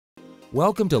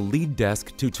Welcome to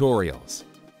LeadDesk Tutorials.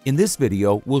 In this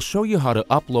video, we'll show you how to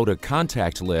upload a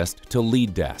contact list to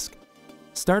LeadDesk.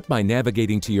 Start by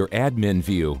navigating to your admin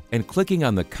view and clicking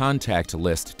on the Contact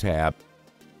List tab.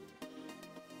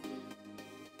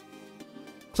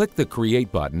 Click the Create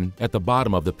button at the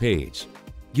bottom of the page.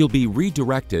 You'll be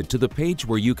redirected to the page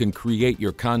where you can create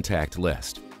your contact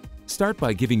list. Start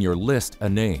by giving your list a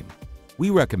name. We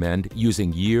recommend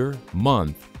using year,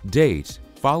 month, date,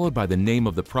 followed by the name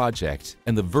of the project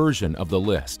and the version of the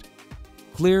list.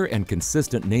 Clear and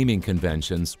consistent naming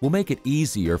conventions will make it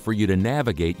easier for you to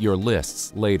navigate your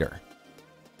lists later.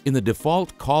 In the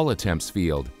default call attempts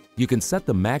field, you can set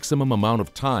the maximum amount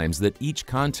of times that each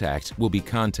contact will be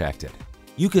contacted.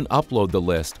 You can upload the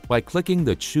list by clicking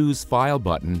the Choose File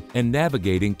button and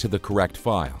navigating to the correct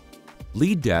file.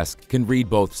 LeadDesk can read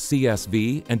both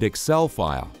CSV and Excel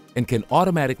file and can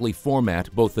automatically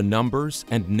format both the numbers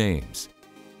and names.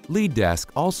 LeadDesk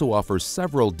also offers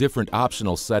several different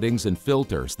optional settings and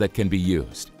filters that can be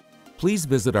used. Please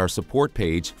visit our support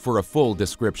page for a full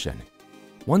description.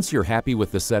 Once you're happy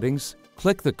with the settings,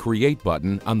 click the Create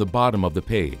button on the bottom of the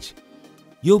page.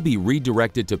 You'll be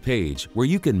redirected to a page where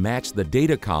you can match the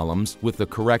data columns with the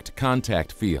correct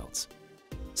contact fields.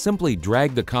 Simply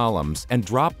drag the columns and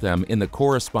drop them in the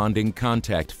corresponding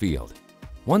contact field.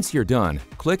 Once you're done,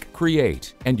 click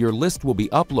Create and your list will be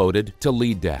uploaded to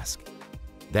LeadDesk.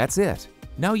 That's it.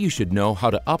 Now you should know how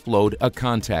to upload a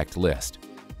contact list.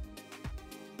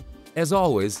 As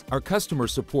always, our customer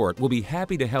support will be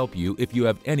happy to help you if you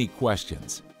have any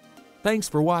questions. Thanks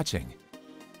for watching.